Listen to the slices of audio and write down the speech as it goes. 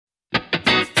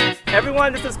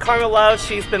Everyone, this is Karma Love.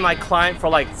 She's been my client for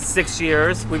like 6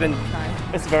 years.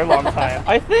 It's a very long time.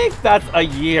 I think that's a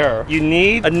year. You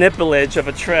need a nippleage of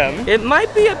a trim. It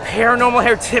might be a paranormal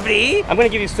activity. I'm gonna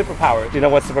give you superpowers. Do you know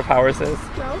what superpowers is?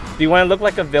 No. Do you want to look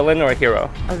like a villain or a hero?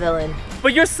 A villain.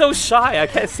 But you're so shy. I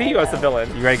can't see you as a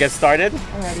villain. You ready to get started?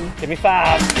 I'm ready. Give me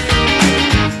 5.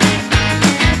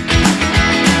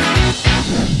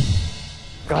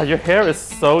 God, your hair is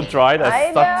so dry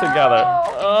that's stuck together.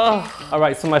 Ugh. All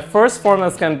right, so my first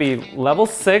formula is gonna be level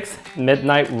 6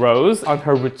 Midnight Rose on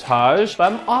her Routage,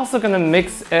 but I'm also gonna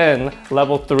mix in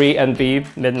level 3 NB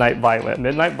Midnight Violet.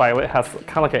 Midnight Violet has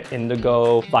kind of like an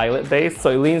indigo violet base,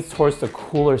 so it leans towards the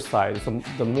cooler side, so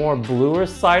the more bluer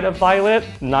side of violet,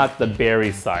 not the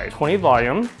berry side. 20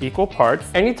 volume, equal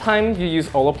parts. Anytime you use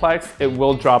Olaplex, it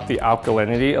will drop the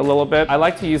alkalinity a little bit. I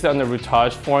like to use it on the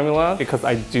Routage formula because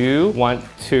I do want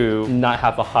to not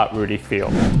have a hot, rooty feel.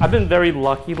 I've been very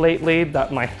lucky lately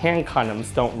that my hand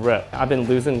condoms don't rip. I've been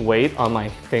losing weight on my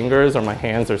fingers or my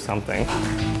hands or something.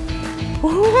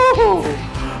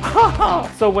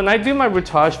 So when I do my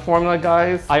Routage formula,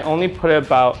 guys, I only put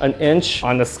about 1 inch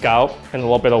on the scalp and a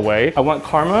little bit away. I want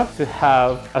Karma to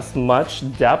have as much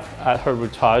depth at her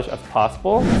Routage as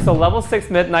possible. So level 6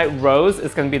 Midnight Rose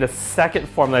is gonna be the second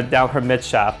formula down her mid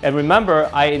shaft. And remember,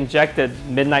 I injected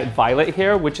Midnight Violet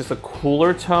here, which is a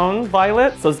cooler tone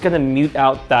violet. So it's gonna mute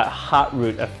out that hot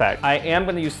root effect. I am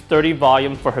gonna use 30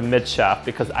 volume for her mid shaft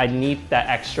because I need that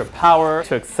extra power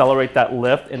to accelerate that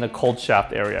lift in the cold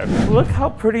shaft area. Look how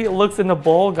pretty it looks in the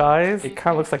bowl, guys. It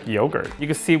kind of looks like yogurt. You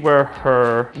can see where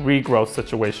her regrowth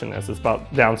situation is. It's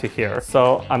about down to here.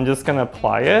 So I'm just gonna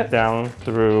apply it down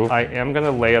through. I am gonna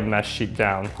lay a mesh sheet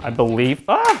down. I believe,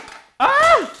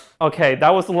 Okay,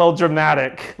 that was a little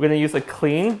dramatic. We're gonna use a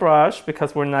clean brush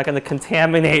because we're not gonna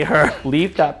contaminate her.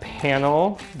 Leave that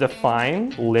panel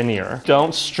defined linear.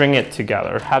 Don't string it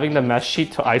together. Having the mesh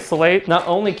sheet to isolate not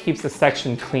only keeps the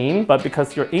section clean, but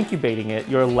because you're incubating it,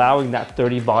 you're allowing that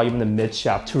 30 volume in the mid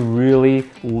shaft to really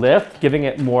lift, giving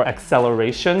it more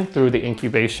acceleration through the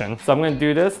incubation. So I'm gonna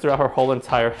do this throughout her whole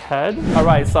entire head. All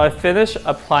right, so I finished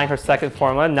applying her second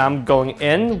formula. Now I'm going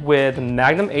in with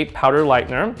Magnum 8 powder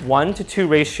lightener, 1:2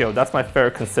 ratio. That's my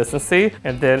favorite consistency.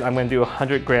 And then I'm gonna do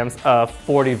 100 grams of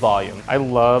 40 volume. I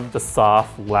love the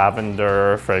soft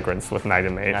lavender fragrance with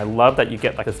Magnum 8. I love that you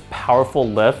get like this powerful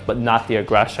lift, but not the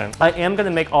aggression. I am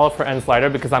gonna make all of her ends lighter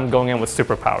because I'm going in with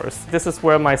superpowers. This is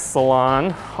where my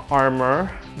Salon Armor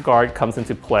guard comes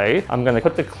into play. I'm gonna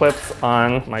put the clips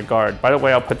on my guard. By the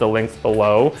way, I'll put the links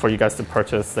below for you guys to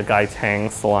purchase the Guy Tang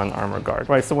Salon Armor Guard.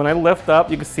 Right, so when I lift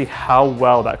up, you can see how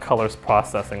well that color is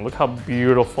processing. Look how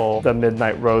beautiful the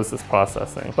Midnight Rose is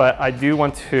processing. But I do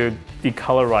want to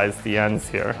decolorize the ends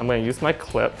here. I'm gonna use my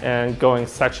clip and going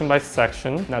section by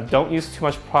section. Now don't use too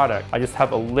much product. I just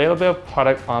have a little bit of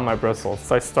product on my bristles.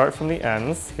 So I start from the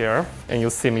ends here and you'll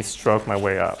see me stroke my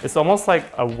way up. It's almost like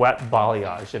a wet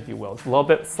balayage, if you will. It's a little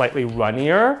bit slightly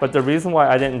runnier, but the reason why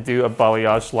I didn't do a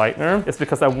balayage lightener is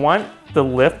because I want the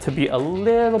lift to be a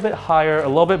little bit higher, a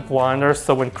little bit blonder,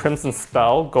 so when Crimson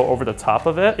Spell go over the top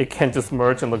of it, it can just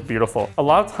merge and look beautiful. A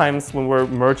lot of times when we're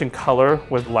merging color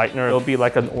with lightener, it'll be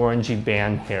like an orangey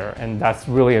band here, and that's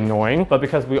really annoying. But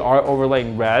because we are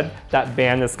overlaying red, that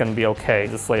band is gonna be okay.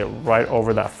 Just lay it right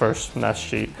over that first mesh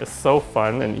sheet. It's so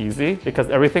fun and easy because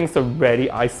everything's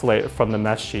already isolated from the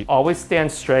mesh sheet. Always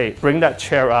stand straight. Bring that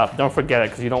chair up. Don't forget it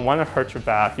because you don't want to hurt your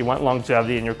back. You want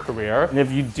longevity in your career. And if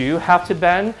you do have to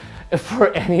bend, for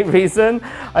any reason,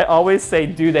 I always say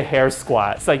do the hair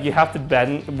squat. It's like you have to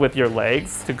bend with your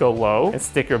legs to go low and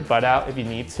stick your butt out if you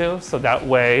need to. So that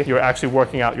way you're actually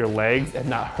working out your legs and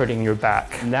not hurting your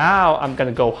back. Now I'm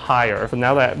gonna go higher. So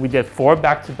now that we did 4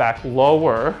 back-to-back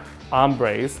lower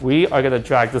ombres, we are gonna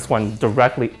drag this one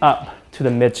directly up to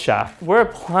the mid shaft. We're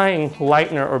applying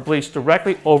lightener or bleach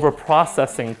directly over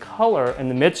processing color in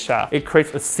the mid shaft. It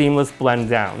creates a seamless blend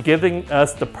down, giving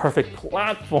us the perfect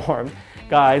platform,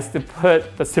 guys, to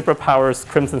put the Superpowers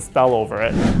Crimson Spell over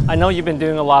it. I know you've been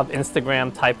doing a lot of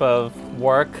Instagram type of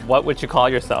work. What would you call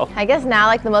yourself? I guess now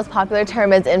like the most popular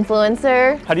term is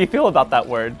influencer. How do you feel about that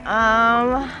word?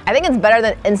 I think it's better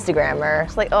than Instagrammer.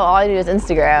 It's like, oh, all I do is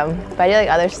Instagram. But I do like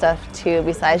other stuff too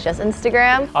besides just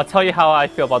Instagram. I'll tell you how I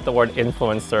feel about the word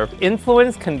influencer.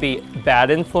 Influence can be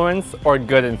bad influence or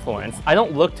good influence. I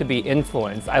don't look to be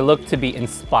influenced. I look to be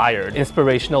inspired.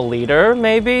 Inspirational leader,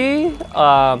 maybe?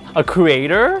 A creator.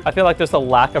 I feel like there's a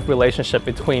lack of relationship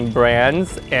between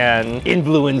brands and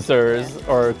influencers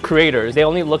or creators. distributors. They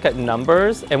only look at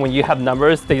numbers, and when you have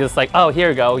numbers, they just like, oh, here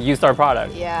you go, use our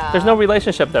product. Yeah. There's no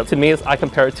relationship there. To me, I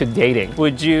compare it to dating.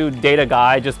 Would you date a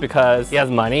guy just because he has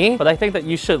money? But I think that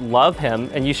you should love him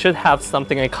and you should have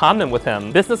something in common with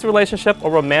him. Business relationship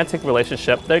or romantic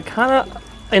relationship, they're kind of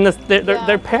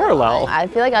they're parallel. I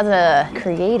feel like as a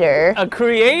creator. A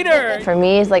creator! For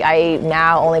me, it's like I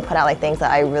now only put out like things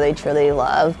that I really truly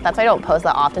love. That's why I don't post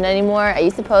that often anymore. I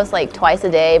used to post like twice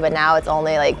a day, but now it's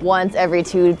only like once every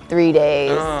 2-3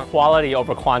 days. Quality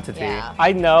over quantity. Yeah.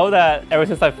 I know that ever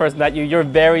since I first met you, you're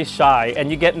very shy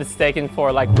and you get mistaken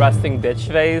for like resting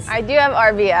bitch face. I do have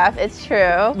RBF, it's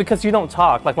true. Because you don't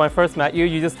talk. Like when I first met you,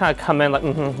 you just kind of come in like,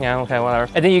 yeah, okay,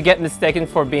 whatever. And then you get mistaken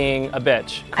for being a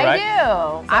bitch, correct?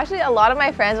 I do. Actually, a lot of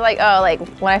my friends are like, oh, like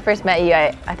when I first met you,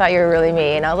 I thought you were really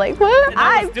mean. And I was like, what?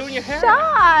 I'm doing your hair.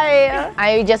 Shy.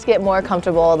 I just get more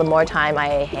comfortable the more time I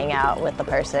hang out with the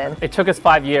person. It took us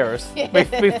 5 years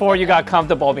before you got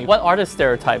comfortable. What are the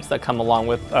stereotypes that come along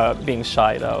with being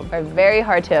shy though? Are very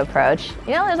hard to approach.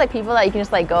 You know, there's like people that you can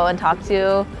just like go and talk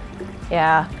to.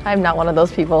 Yeah, I'm not one of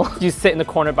those people. You sit in the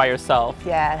corner by yourself.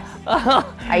 Yes,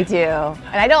 I do.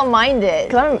 And I don't mind it,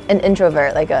 because I'm an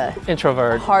introvert, like a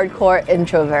introvert. Hardcore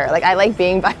introvert. Like I like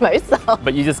being by myself.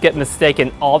 But you just get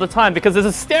mistaken all the time because there's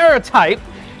a stereotype.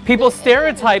 People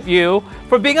stereotype you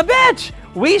for being a bitch.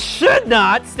 We should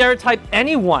not stereotype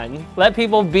anyone. Let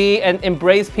people be and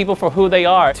embrace people for who they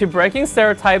are. To breaking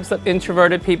stereotypes of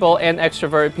introverted people and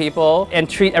extroverted people and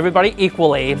treat everybody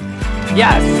equally.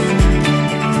 Yes.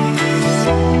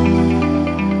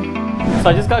 So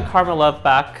I just got Karma Love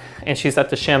back and she's at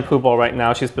the shampoo bowl right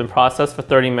now. She's been processed for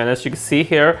 30 minutes. You can see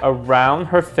here around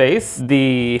her face,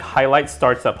 the highlight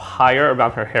starts up higher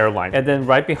around her hairline. And then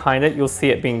right behind it, you'll see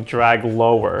it being dragged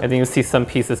lower. And then you'll see some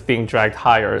pieces being dragged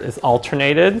higher. It's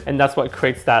alternated, and that's what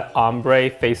creates that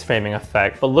ombre face framing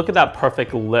effect. But look at that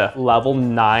perfect lift. Level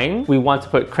 9, we want to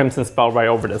put Crimson Spell right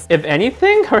over this. If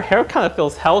anything, her hair kind of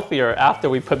feels healthier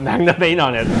after we put Magnavane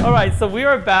on it. All right, so we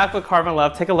are back with Karma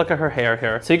Love. Take a look at her hair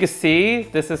here. So you can see,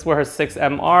 this is where her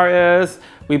 6MR is.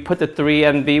 We put the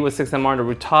 3MV with 6MR in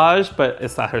the routage, but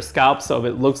it's not her scalp, so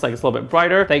it looks like it's a little bit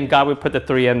brighter. Thank God we put the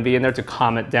 3MV in there to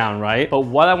calm it down, right? But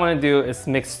what I want to do is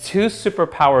mix 2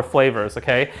 superpower flavors,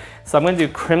 okay? So I'm going to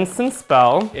do Crimson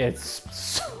Spell. It's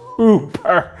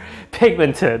super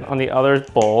pigmented on the other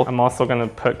bowl. I'm also going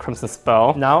to put Crimson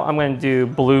Spell. Now I'm going to do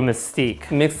Blue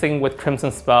Mystique. Mixing with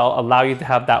Crimson Spell allow you to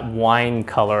have that wine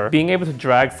color. Being able to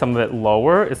drag some of it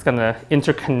lower, it's going to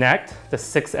interconnect the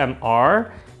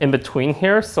 6MR in between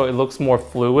here, so it looks more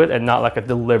fluid and not like a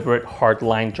deliberate hard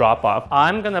line drop off.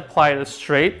 I'm gonna apply it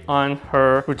straight on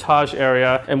her routage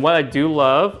area, and what I do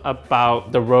love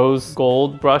about the rose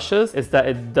gold brushes is that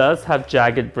it does have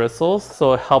jagged bristles,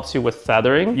 so it helps you with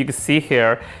feathering. You can see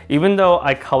here, even though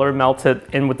I color melted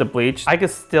in with the bleach, I can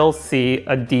still see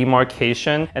a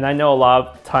demarcation, and I know a lot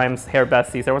of times hair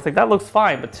besties, everyone's like, that looks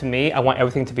fine, but to me, I want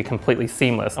everything to be completely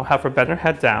seamless. I'll have her bend her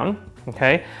head down.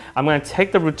 Okay, I'm going to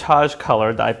take the routage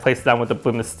color that I placed down with the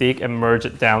Blue Mystique and merge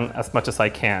it down as much as I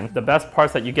can. The best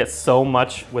part is that you get so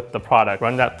much with the product.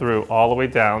 Run that through all the way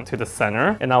down to the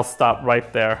center, and I'll stop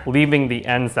right there, leaving the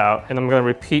ends out. And I'm going to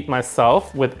repeat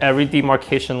myself with every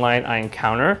demarcation line I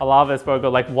encounter. A lot of us will go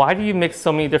like, why do you mix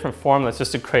so many different formulas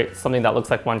just to create something that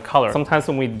looks like one color? Sometimes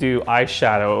when we do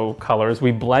eyeshadow colors,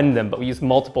 we blend them, but we use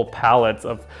multiple palettes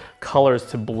of colors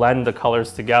to blend the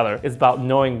colors together. It's about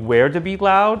knowing where to be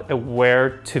loud and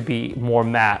where to be more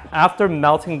matte. After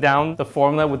melting down the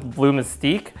formula with Blue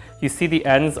Mystique, you see the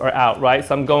ends are out, right?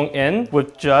 So I'm going in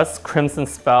with just Crimson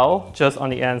Spell, just on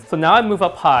the ends. So now I move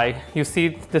up high. You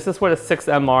see, this is where the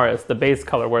 6MR is, the base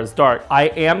color, where it's dark. I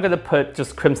am gonna put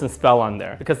just Crimson Spell on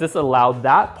there because this allowed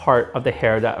that part of the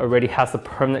hair that already has a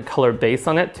permanent color base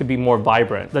on it to be more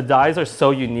vibrant. The dyes are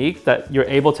so unique that you're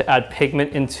able to add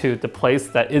pigment into the place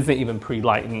that isn't even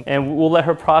pre-lightened. And we'll let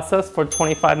her process for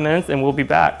 25 minutes and we'll be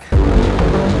back.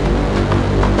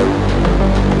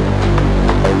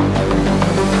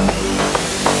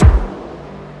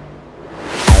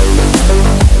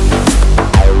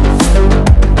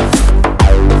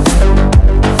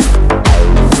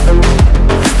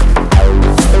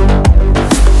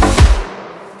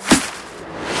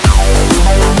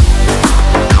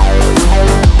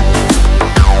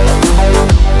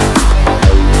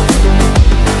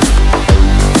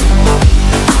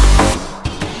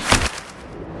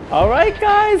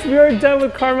 We are done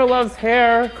with Karma Love's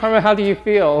hair. Karma, how do you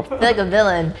feel? I feel like a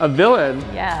villain. A villain?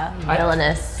 Yeah,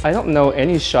 villainous. I don't know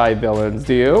any shy villains,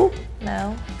 do you?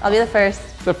 No. I'll be the first.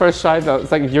 The first shy though,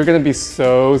 it's like you're gonna be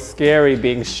so scary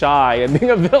being shy and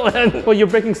being a villain. Well, you're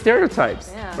breaking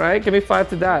stereotypes, right? Give me 5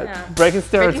 to that. Yeah. Breaking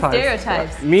stereotypes. Breaking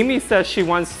stereotypes. Mimi says she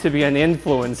wants to be an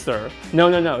influencer.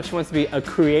 No. She wants to be a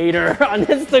creator on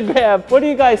Instagram. What do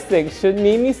you guys think? Should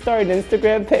Mimi start an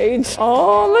Instagram page?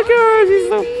 Oh, look at her. She's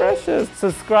so precious.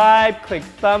 Subscribe, click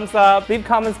thumbs up, leave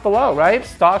comments below, right?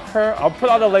 Stalk her. I'll put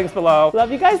all the links below.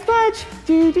 Love you guys much.